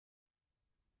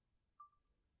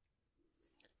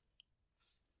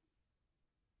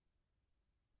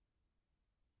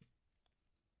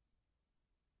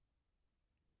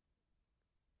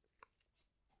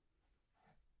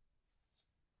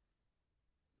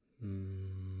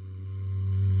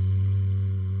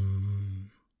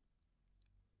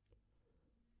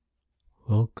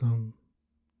Welcome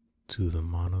to the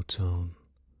monotone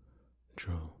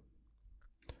drone.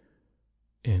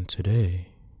 And today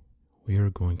we are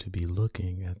going to be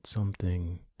looking at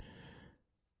something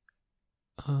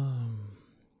a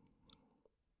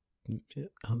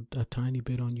tiny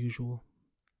bit unusual.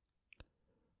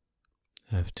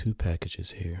 I have two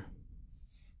packages here,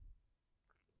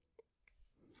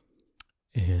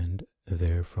 and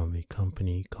they're from a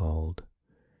company called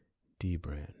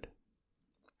dbrand.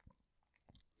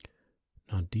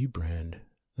 Now, dbrand,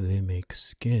 they make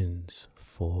skins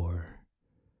for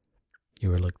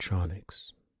your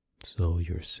electronics, so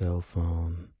your cell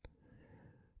phone,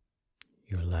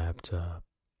 your laptop,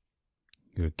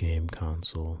 your game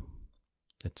console,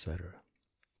 etc.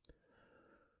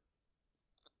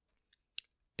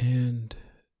 And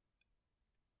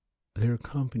they're a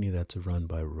company that's run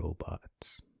by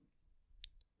robots.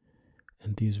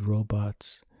 And these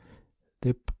robots,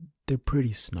 they're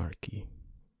pretty snarky,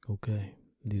 okay?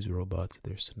 These robots,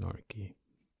 they're snarky.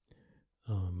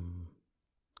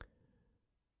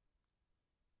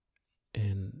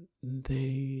 And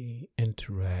they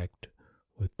interact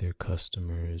with their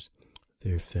customers,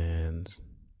 their fans,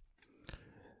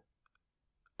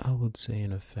 I would say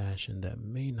in a fashion that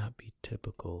may not be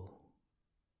typical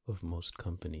of most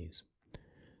companies.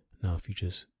 Now, if you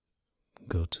just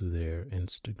go to their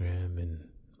Instagram and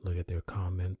look at their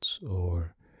comments,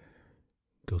 or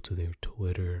go to their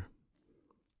Twitter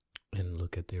and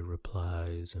look at their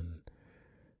replies and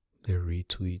their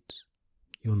retweets,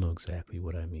 you'll know exactly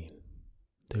what I mean.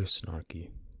 They're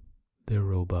snarky, they're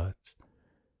robots,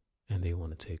 and they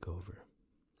want to take over.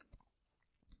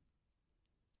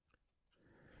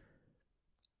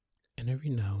 And every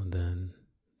now and then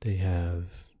they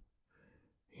have,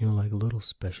 like little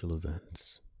special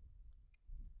events.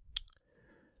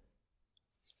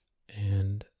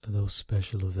 And those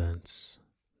special events,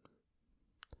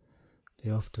 they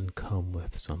often come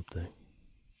with something.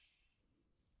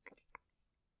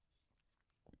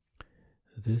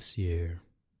 This year,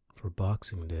 for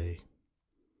Boxing Day,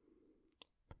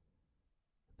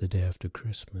 the day after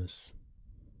Christmas,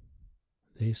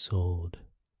 they sold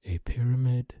a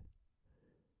pyramid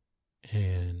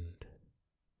and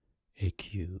a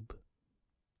cube.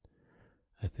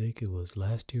 I think it was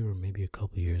last year or maybe a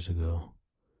couple years ago.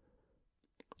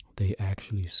 They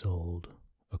actually sold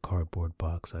a cardboard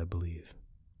box, I believe.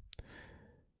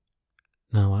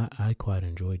 Now, I quite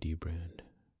enjoy dbrand.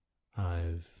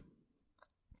 I've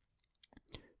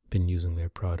been using their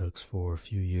products for a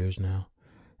few years now,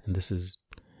 and this is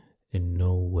in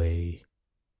no way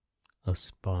a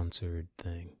sponsored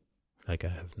thing. Like, I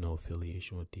have no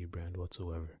affiliation with dbrand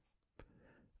whatsoever.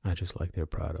 I just like their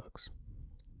products.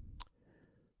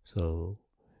 So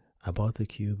I bought the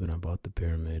cube and I bought the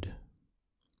pyramid,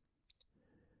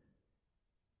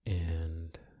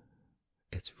 and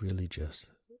it's really just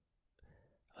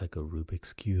like a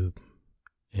Rubik's cube,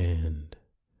 and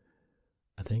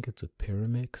I think it's a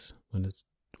pyramix when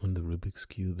the Rubik's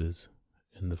cube is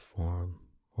in the form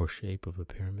or shape of a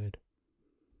pyramid.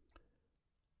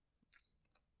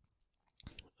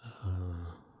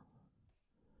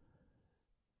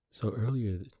 So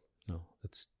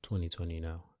it's 2020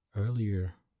 now.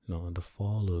 In the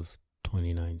fall of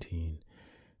 2019,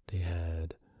 they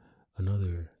had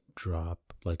another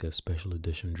drop, like a special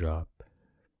edition drop,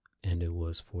 and it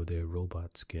was for their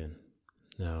robot skin.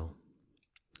 Now,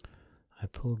 I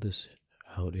pulled this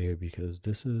out here because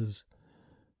this is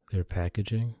their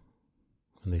packaging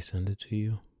when they send it to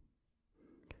you.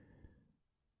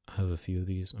 I have a few of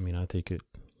these. I think it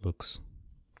looks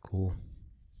cool.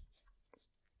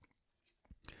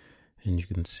 And you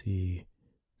can see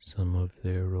some of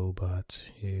their robots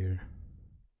here.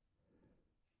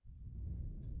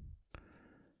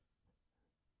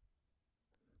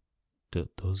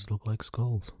 Those look like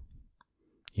skulls.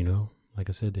 Like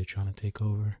I said, they're trying to take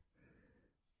over.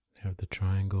 They have the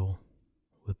triangle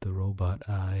with the robot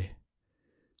eye.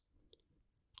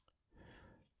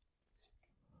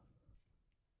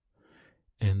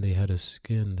 And they had a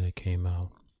skin that came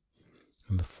out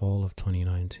in the fall of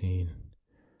 2019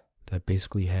 that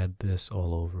basically had this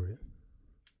all over it.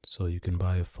 So you can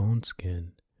buy a phone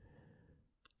skin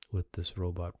with this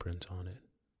robot print on it.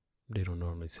 They don't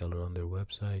normally sell it on their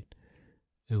website.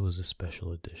 It was a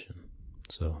special edition.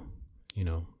 So,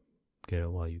 get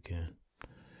it while you can.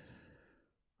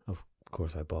 Of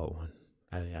course, I bought one.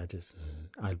 I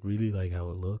really like how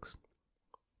it looks,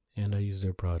 and I use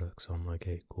their products. So I'm like,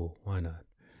 hey, cool, why not?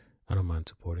 I don't mind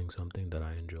supporting something that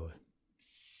I enjoy.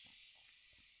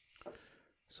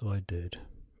 So I did.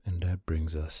 And that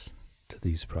brings us to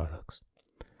these products.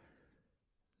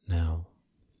 Now,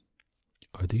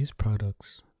 are these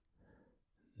products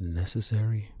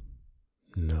necessary?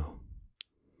 No,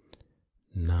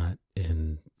 not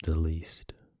in the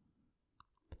least.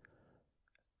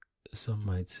 Some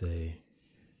might say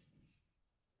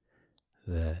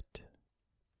that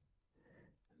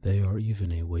they are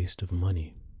even a waste of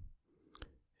money,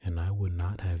 and I would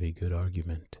not have a good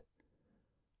argument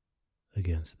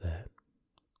against that.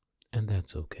 And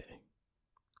that's okay.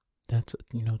 That's,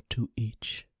 to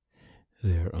each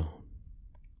their own.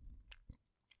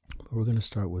 But we're going to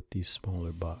start with the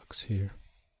smaller box here.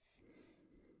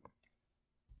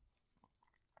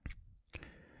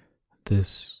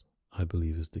 This, I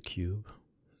believe, is the cube.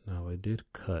 Now, I did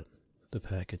cut the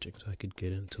packaging so I could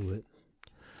get into it,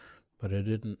 but I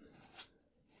didn't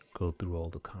go through all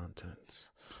the contents.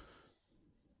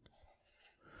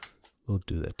 We'll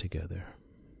do that together.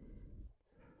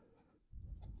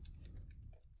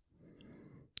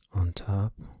 On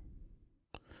top,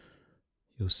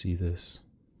 you'll see this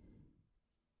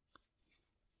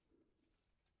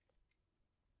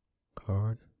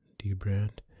card,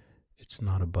 dbrand. It's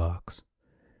not a box,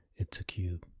 it's a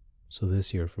cube. So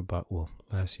this year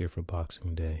last year for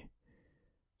Boxing Day,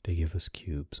 they give us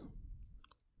cubes.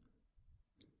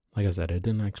 Like I said, I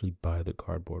didn't actually buy the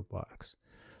cardboard box,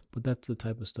 but that's the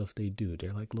type of stuff they do.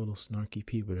 They're like little snarky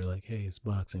people. They're like, hey, it's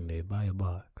Boxing Day, buy a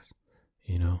box,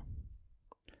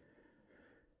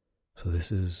 So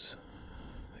this is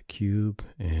the cube,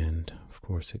 and of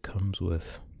course it comes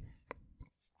with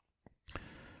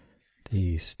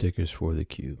the stickers for the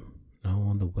cube. Now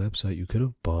on the website, you could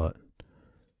have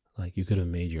you could have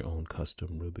made your own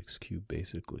custom Rubik's Cube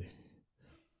basically.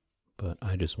 But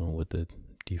I just went with the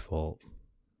default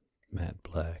matte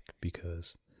black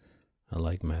because I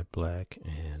like matte black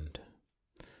and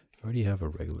I already have a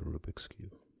regular Rubik's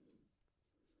Cube.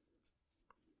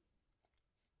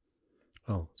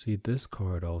 Oh, see, this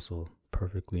card also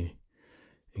perfectly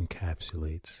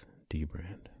encapsulates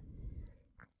dbrand.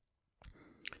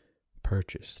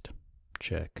 Purchased.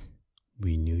 Check.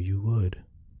 We knew you would.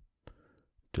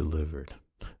 Delivered.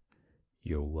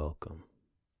 You're welcome.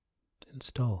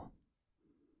 Install.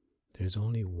 There's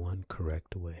only one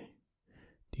correct way.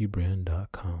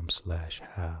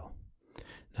 dbrand.com/how.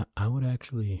 Now, I would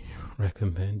actually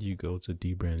recommend you go to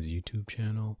dbrand's YouTube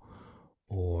channel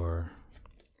or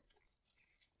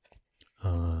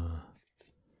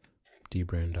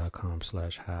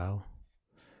dbrand.com/how,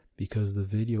 because the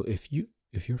video, if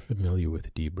you're familiar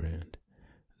with dbrand,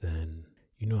 then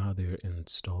you know how their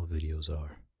install videos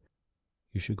are.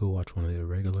 You should go watch one of their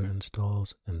regular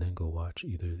installs and then go watch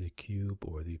either the cube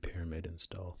or the pyramid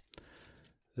install.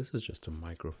 This is just a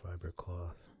microfiber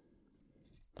cloth.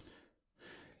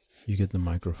 You get the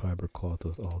microfiber cloth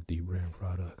with all dbrand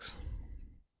products.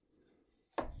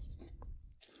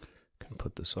 Can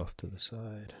put this off to the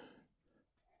side.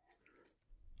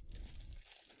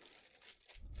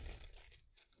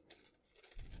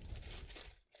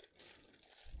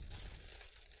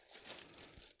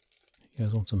 You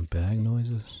guys want some bag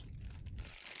noises?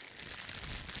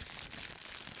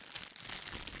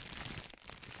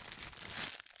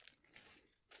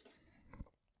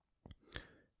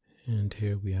 And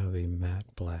here we have a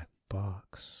matte black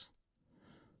box.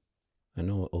 I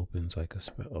know it opens like a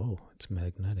oh, it's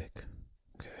magnetic.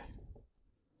 Okay.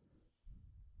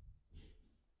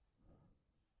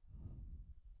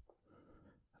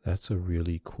 That's a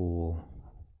really cool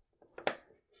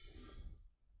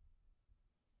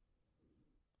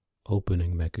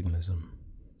opening mechanism.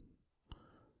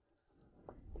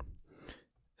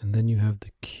 And then you have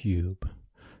the cube.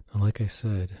 Now, like I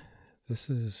said, this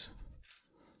is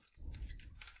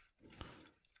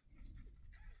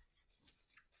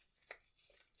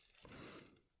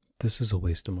a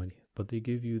waste of money, but they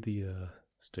give you the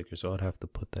sticker, so I'd have to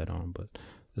put that on. But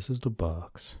this is the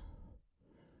box.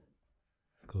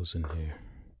 It goes in here.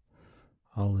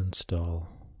 I'll install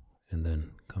and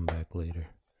then come back later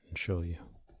and show you.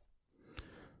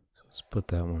 So let's put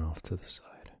that one off to the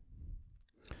side.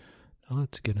 Now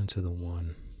let's get into the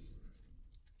one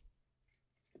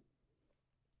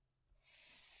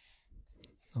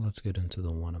I'm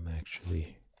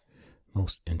actually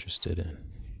most interested in.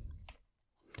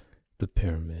 The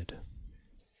pyramid.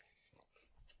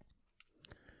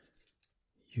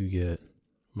 You get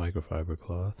microfiber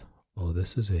cloth. Oh,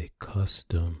 this is a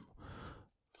custom.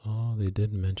 Oh, they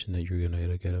did mention that you're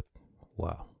gonna get a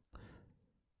wow.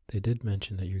 They did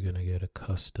mention that you're gonna get a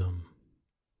custom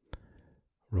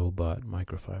robot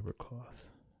microfiber cloth.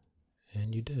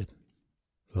 And you did.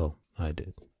 Well, I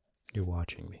did. You're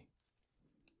watching me.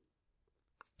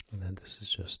 And then this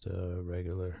is just a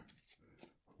regular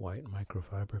white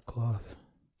microfiber cloth.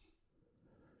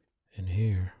 And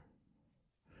here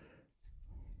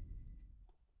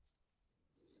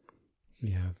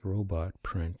you have robot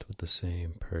print with the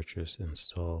same purchase,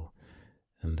 install,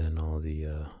 and then all the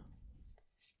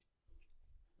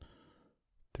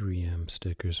 3M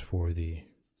stickers for the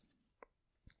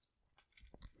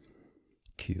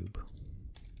cube.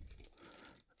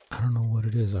 I don't know what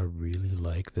it is. I really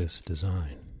like this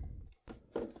design,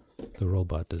 the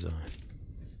robot design.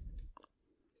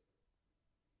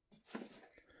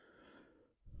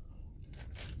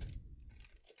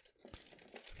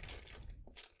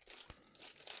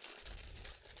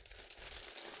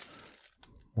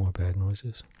 More bag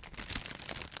noises.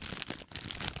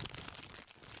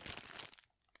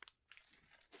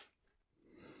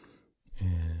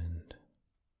 And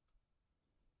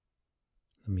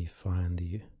let me find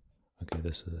the, okay,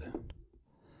 this is it.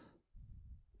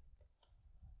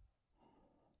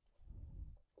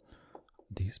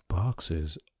 These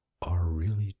boxes are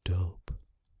really dope.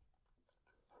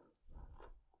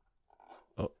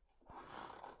 Oh,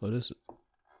 what is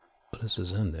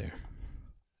in there?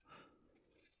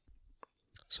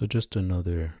 So just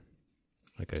another,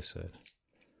 like I said,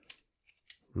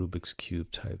 Rubik's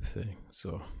Cube type thing.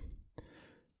 So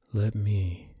let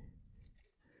me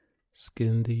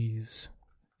skin these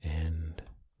and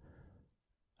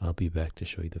I'll be back to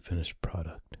show you the finished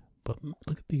product. But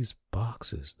look at these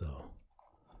boxes though.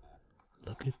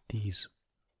 Look at these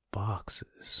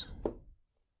boxes.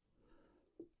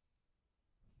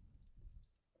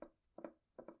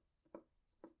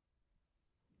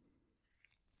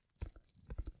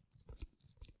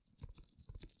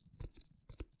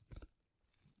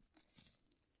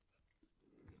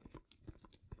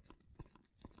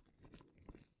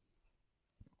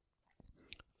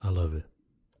 I love it.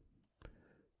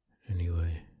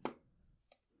 Anyway,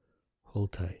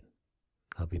 hold tight.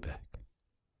 I'll be back.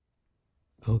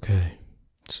 Okay,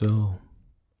 so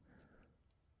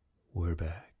we're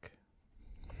back.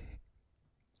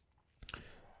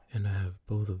 And I have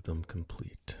both of them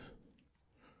complete.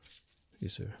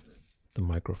 These are the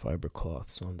microfiber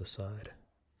cloths on the side.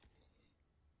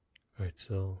 Alright,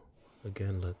 so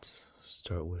again, let's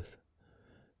start with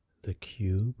the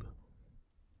cube.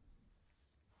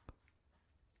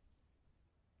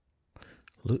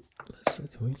 Look, can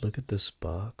we look at this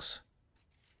box?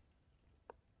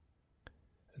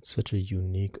 It's such a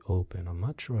unique open. I'm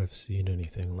not sure I've seen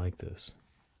anything like this.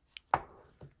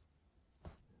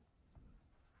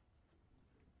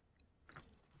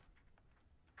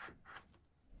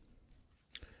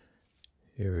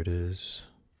 Here it is,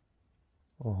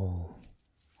 all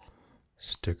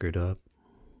stickered up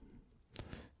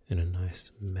in a nice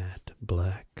matte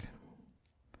black.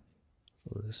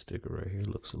 Oh, this sticker right here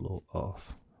looks a little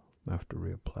off. I have to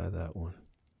reapply that one.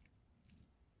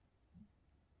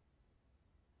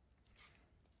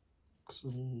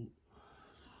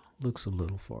 Looks a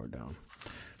little far down.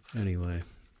 Anyway,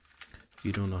 if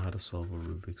you don't know how to solve a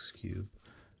Rubik's Cube,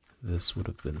 this would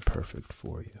have been perfect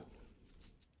for you.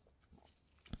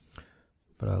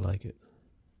 But I like it.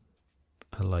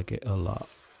 I like it a lot.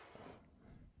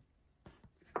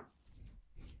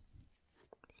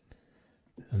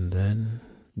 And then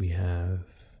we have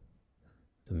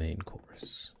the main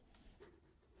course.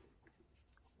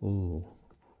 Ooh,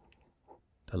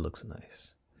 that looks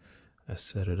nice. I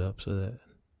set it up so that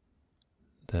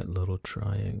that little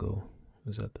triangle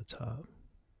is at the top.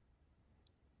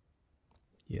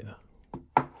 Yeah.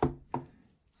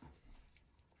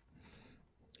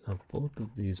 Now both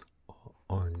of these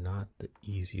are not the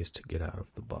easiest to get out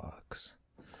of the box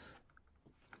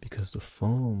because the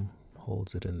foam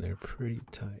holds it in there pretty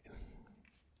tight.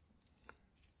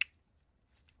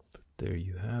 But there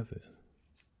you have it.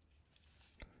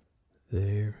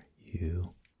 There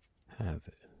you have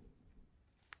it.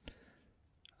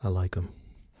 I like them.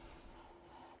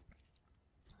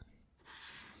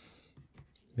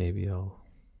 Maybe I'll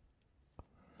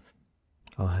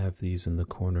have these in the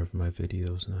corner of my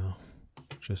videos now.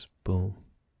 Just boom.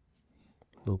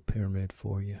 Little pyramid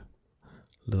for you.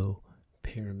 Little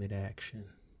pyramid action.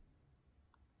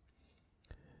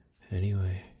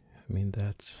 Anyway, I mean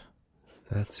that's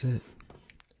it.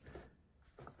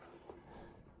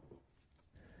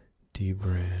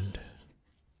 Dbrand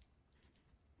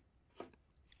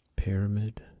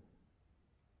pyramid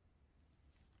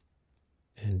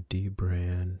and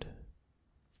dbrand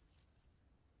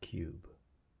cube.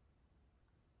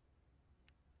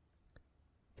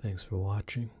 Thanks for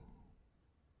watching.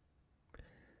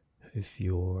 If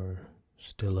you're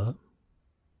still up,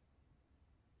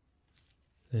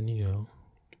 then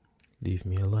leave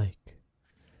me a like.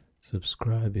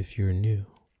 subscribe if you're new.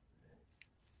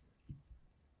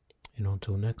 And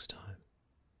until next time.